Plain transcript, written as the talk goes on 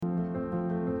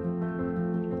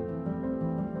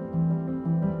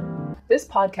This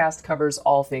podcast covers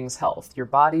all things health, your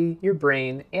body, your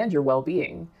brain, and your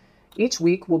well-being. Each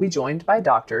week, we'll be joined by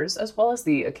doctors, as well as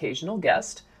the occasional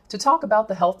guest, to talk about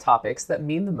the health topics that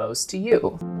mean the most to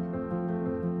you.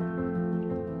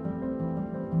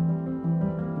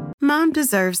 Mom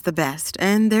deserves the best,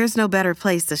 and there's no better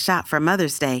place to shop for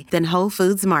Mother's Day than Whole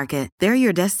Foods Market. They're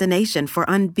your destination for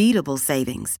unbeatable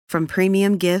savings, from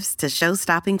premium gifts to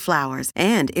show-stopping flowers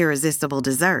and irresistible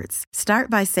desserts. Start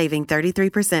by saving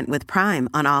 33% with Prime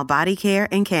on all body care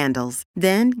and candles.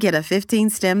 Then get a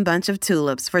 15-stem bunch of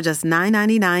tulips for just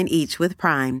 $9.99 each with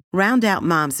Prime. Round out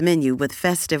Mom's menu with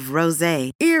festive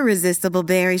rosé, irresistible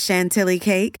berry chantilly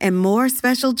cake, and more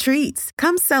special treats.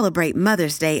 Come celebrate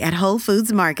Mother's Day at Whole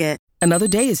Foods Market. Another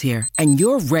day is here, and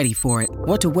you're ready for it.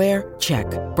 What to wear? Check.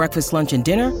 Breakfast, lunch, and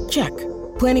dinner? Check.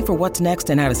 Planning for what's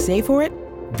next and how to save for it?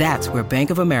 That's where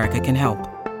Bank of America can help.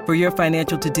 For your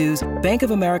financial to-dos, Bank of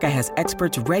America has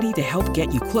experts ready to help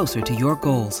get you closer to your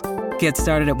goals. Get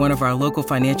started at one of our local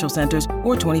financial centers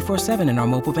or 24/7 in our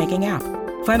mobile banking app.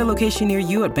 Find a location near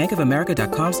you at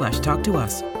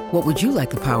bankofamerica.com/talktous. What would you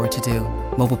like the power to do?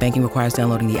 Mobile banking requires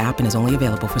downloading the app and is only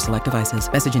available for select devices.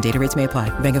 Message and data rates may apply.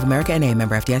 Bank of America N.A.,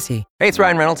 member FDIC. Hey, it's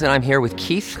Ryan Reynolds, and I'm here with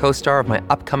Keith, co-star of my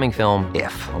upcoming film,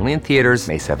 If, only in theaters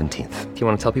May 17th. Do you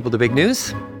want to tell people the big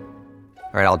news?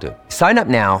 All right, I'll do it. Sign up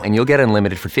now and you'll get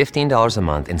unlimited for $15 a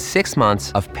month and 6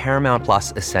 months of Paramount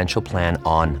Plus Essential Plan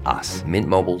on us.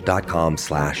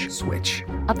 MintMobile.com/switch.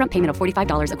 Upfront payment of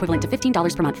 $45 equivalent to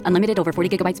 $15 per month. Unlimited over 40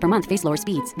 gigabytes per month. Face lower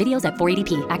speeds. Videos at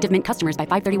 480p. Active Mint customers by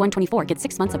 531.24 get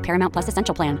 6 months of Paramount Plus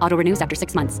Essential Plan. Auto renews after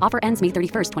 6 months. Offer ends May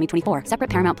 31st, 2024. Separate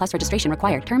Paramount Plus registration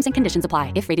required. Terms and conditions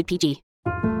apply if rated PG.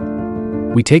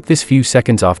 We take this few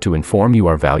seconds off to inform you,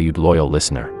 our valued loyal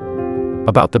listener,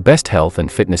 about the best health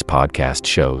and fitness podcast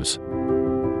shows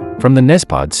from the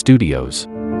Nespod Studios.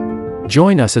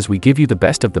 Join us as we give you the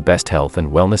best of the best health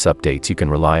and wellness updates you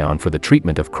can rely on for the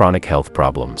treatment of chronic health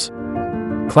problems.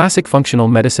 Classic functional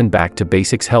medicine back to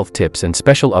basics health tips and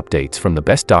special updates from the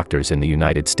best doctors in the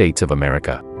United States of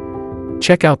America.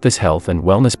 Check out this health and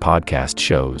wellness podcast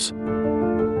shows.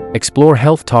 Explore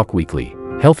Health Talk Weekly,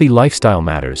 Healthy Lifestyle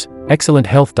Matters, Excellent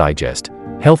Health Digest,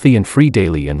 Healthy and Free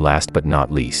Daily, and last but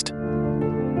not least,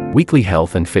 Weekly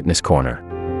Health and Fitness Corner.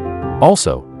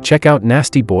 Also, check out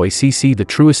Nasty Boy CC, the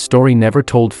truest story never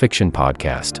told fiction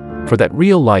podcast, for that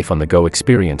real life on the go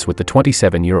experience with the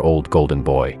 27-year-old golden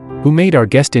boy, who made our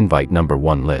guest invite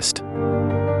 #1 list.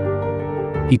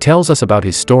 He tells us about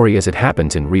his story as it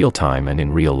happens in real time and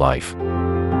in real life.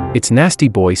 It's Nasty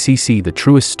Boy CC, the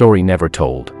truest story never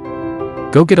told.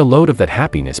 Go get a load of that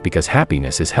happiness, because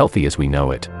happiness is healthy as we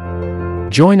know it.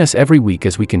 Join us every week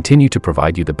as we continue to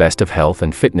provide you the best of health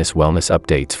and fitness wellness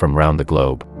updates from around the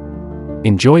globe.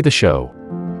 Enjoy the show.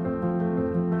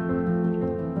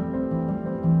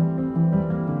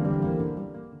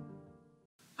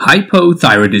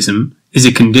 Hypothyroidism is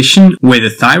a condition where the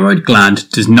thyroid gland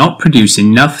does not produce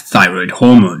enough thyroid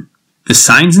hormone. The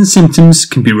signs and symptoms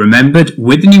can be remembered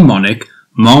with the mnemonic,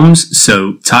 "Mom's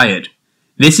so tired."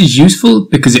 This is useful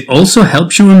because it also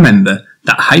helps you remember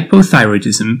that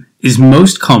hypothyroidism is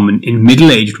most common in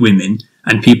middle-aged women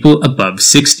and people above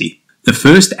 60. The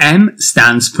first M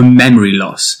stands for memory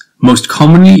loss, most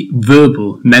commonly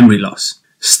verbal memory loss.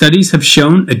 Studies have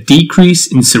shown a decrease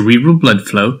in cerebral blood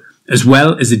flow, as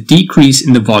well as a decrease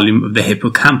in the volume of the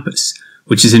hippocampus,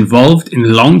 which is involved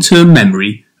in long-term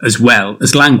memory as well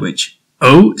as language.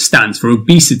 O stands for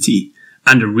obesity,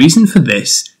 and a reason for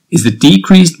this is the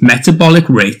decreased metabolic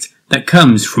rate that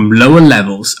comes from lower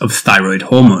levels of thyroid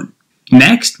hormone.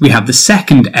 Next, we have the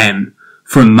second M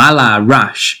for a malar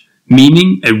rash,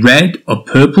 meaning a red or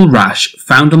purple rash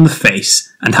found on the face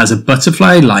and has a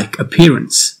butterfly-like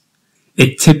appearance.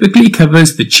 It typically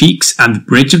covers the cheeks and the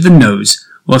bridge of the nose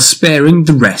while sparing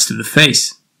the rest of the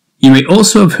face. You may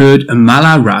also have heard a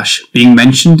malar rash being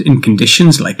mentioned in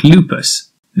conditions like lupus.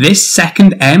 This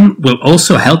second M will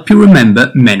also help you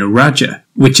remember menorrhagia,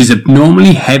 which is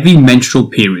abnormally heavy menstrual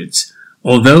periods,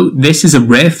 although this is a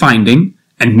rare finding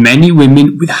and many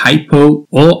women with hypo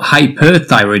or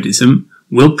hyperthyroidism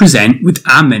will present with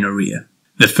amenorrhea.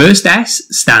 The first S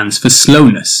stands for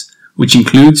slowness, which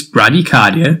includes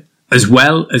bradycardia, as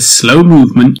well as slow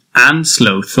movement and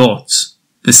slow thoughts.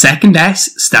 The second S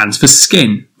stands for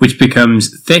skin, which becomes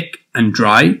thick and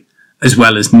dry, as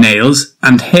well as nails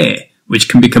and hair, which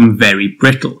can become very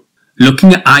brittle.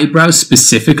 Looking at eyebrows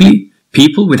specifically,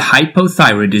 people with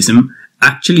hypothyroidism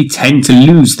actually tend to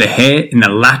lose the hair in the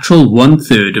lateral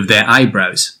 1/3 of their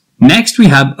eyebrows. Next we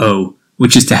have O,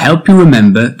 which is to help you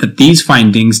remember that these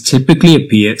findings typically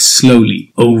appear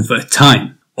slowly over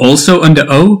time. Also under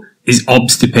O is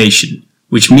obstipation,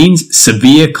 which means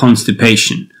severe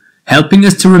constipation, helping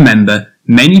us to remember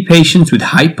many patients with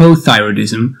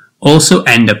hypothyroidism also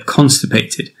end up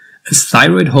constipated, as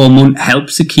thyroid hormone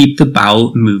helps to keep the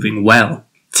bowel moving well.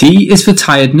 T is for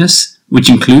tiredness, which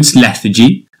includes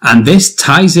lethargy, and this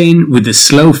ties in with the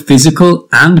slow physical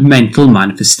and mental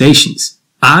manifestations.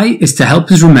 I is to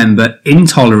help us remember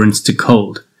intolerance to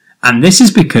cold, and this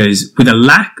is because with a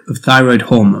lack of thyroid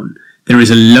hormone, there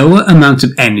is a lower amount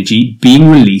of energy being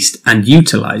released and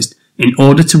utilized in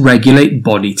order to regulate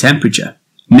body temperature.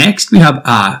 Next we have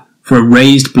R for a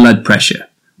raised blood pressure,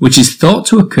 which is thought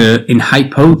to occur in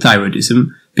hypothyroidism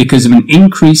because of an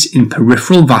increase in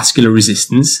peripheral vascular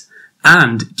resistance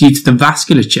and due to the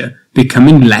vasculature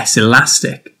becoming less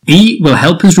elastic. E will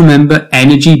help us remember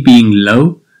energy being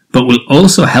low, but will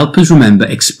also help us remember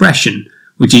expression,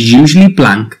 which is usually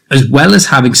blank, as well as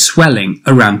having swelling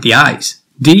around the eyes.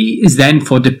 D is then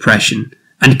for depression,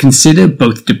 and consider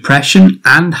both depression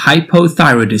and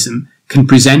hypothyroidism can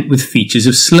present with features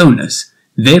of slowness.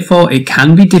 Therefore, it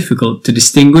can be difficult to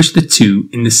distinguish the two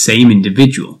in the same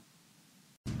individual.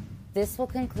 This will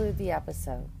conclude the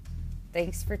episode.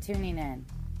 Thanks for tuning in.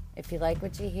 If you like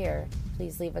what you hear,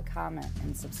 please leave a comment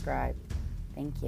and subscribe. Thank you.